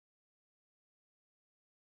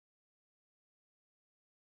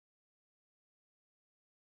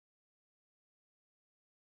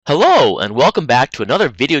Hello and welcome back to another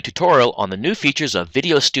video tutorial on the new features of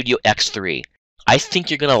VideoStudio X3. I think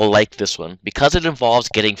you're going to like this one because it involves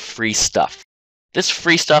getting free stuff. This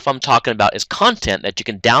free stuff I'm talking about is content that you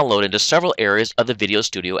can download into several areas of the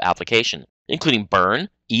VideoStudio application, including Burn,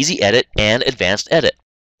 Easy Edit, and Advanced Edit.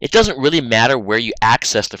 It doesn't really matter where you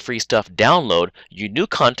access the free stuff download, your new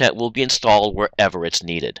content will be installed wherever it's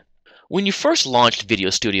needed. When you first launched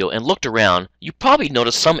VideoStudio and looked around, you probably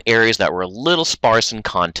noticed some areas that were a little sparse in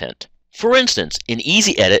content. For instance, in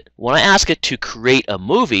Easy Edit, when I ask it to create a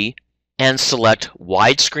movie and select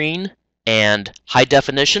widescreen and high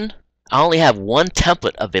definition, I only have one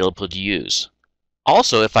template available to use.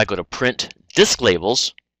 Also, if I go to Print Disc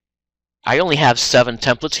Labels, I only have 7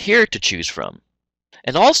 templates here to choose from.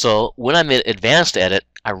 And also, when I'm in Advanced Edit,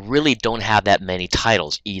 I really don't have that many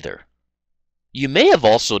titles either. You may have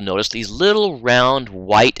also noticed these little round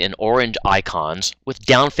white and orange icons with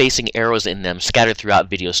down-facing arrows in them scattered throughout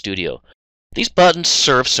VideoStudio. These buttons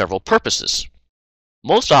serve several purposes.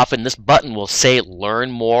 Most often this button will say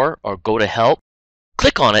Learn More or Go to Help.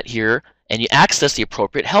 Click on it here and you access the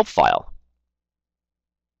appropriate help file.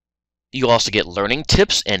 You also get learning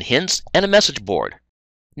tips and hints and a message board.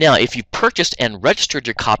 Now if you purchased and registered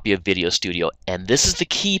your copy of VideoStudio, and this is the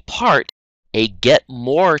key part, a Get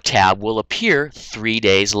More tab will appear 3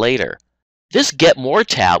 days later. This Get More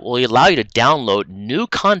tab will allow you to download new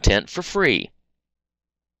content for free.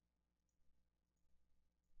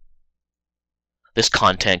 This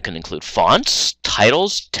content can include fonts,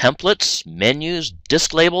 titles, templates, menus,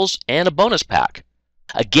 disc labels, and a bonus pack.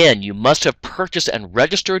 Again, you must have purchased and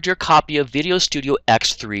registered your copy of VideoStudio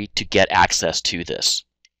X3 to get access to this.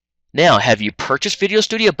 Now, have you purchased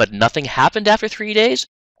VideoStudio but nothing happened after 3 days?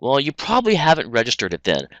 Well, you probably haven't registered it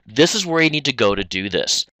then. This is where you need to go to do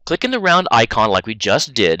this. Click in the round icon like we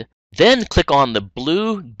just did, then click on the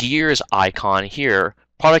blue gears icon here,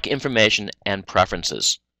 Product Information and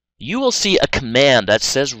Preferences. You will see a command that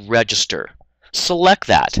says Register. Select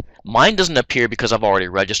that. Mine doesn't appear because I've already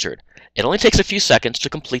registered. It only takes a few seconds to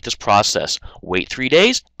complete this process. Wait 3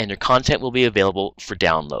 days and your content will be available for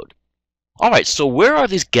download. Alright, so where are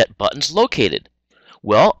these Get buttons located?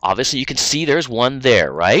 Well, obviously you can see there's one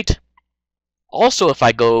there, right? Also, if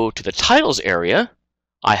I go to the titles area,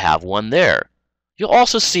 I have one there. You'll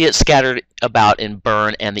also see it scattered about in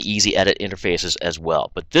Burn and the Easy Edit interfaces as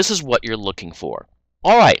well, but this is what you're looking for.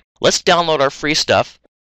 Alright, let's download our free stuff,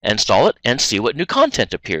 install it, and see what new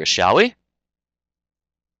content appears, shall we?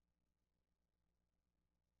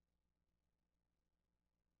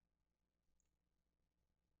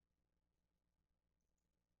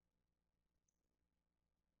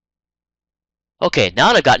 Okay, now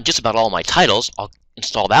that I've gotten just about all my titles, I'll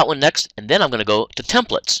install that one next, and then I'm going to go to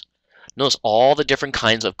Templates. Notice all the different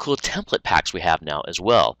kinds of cool template packs we have now as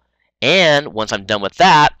well. And once I'm done with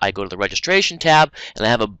that, I go to the Registration tab, and I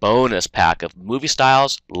have a bonus pack of movie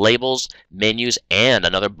styles, labels, menus, and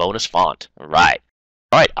another bonus font. Alright,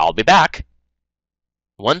 I'll be back.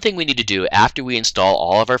 One thing we need to do after we install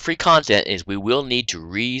all of our free content is we will need to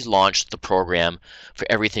relaunch the program for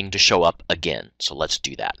everything to show up again. So let's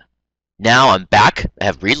do that. Now I'm back. I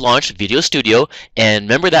have relaunched VideoStudio, and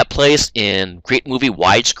remember that place in Create Movie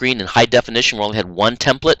Widescreen and High Definition where I only had one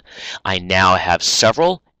template? I now have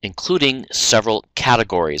several, including several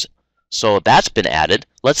categories. So that's been added.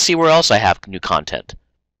 Let's see where else I have new content.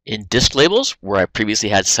 In Disc Labels, where I previously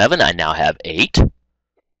had 7, I now have 8.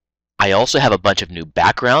 I also have a bunch of new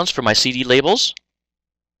backgrounds for my CD labels.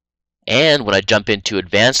 And when I jump into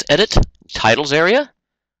Advanced Edit, Titles area,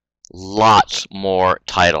 lots more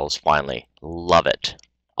titles finally. Love it.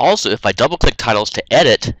 Also, if I double-click Titles to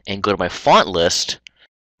edit and go to my font list,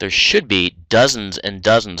 there should be dozens and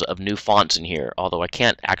dozens of new fonts in here. Although I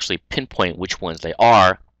can't actually pinpoint which ones they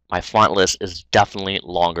are, my font list is definitely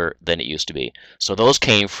longer than it used to be. So those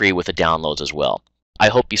came free with the downloads as well. I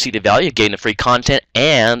hope you see the value of getting the free content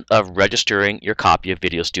and of registering your copy of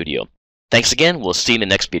VideoStudio. Thanks again. We'll see you in the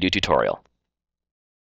next video tutorial.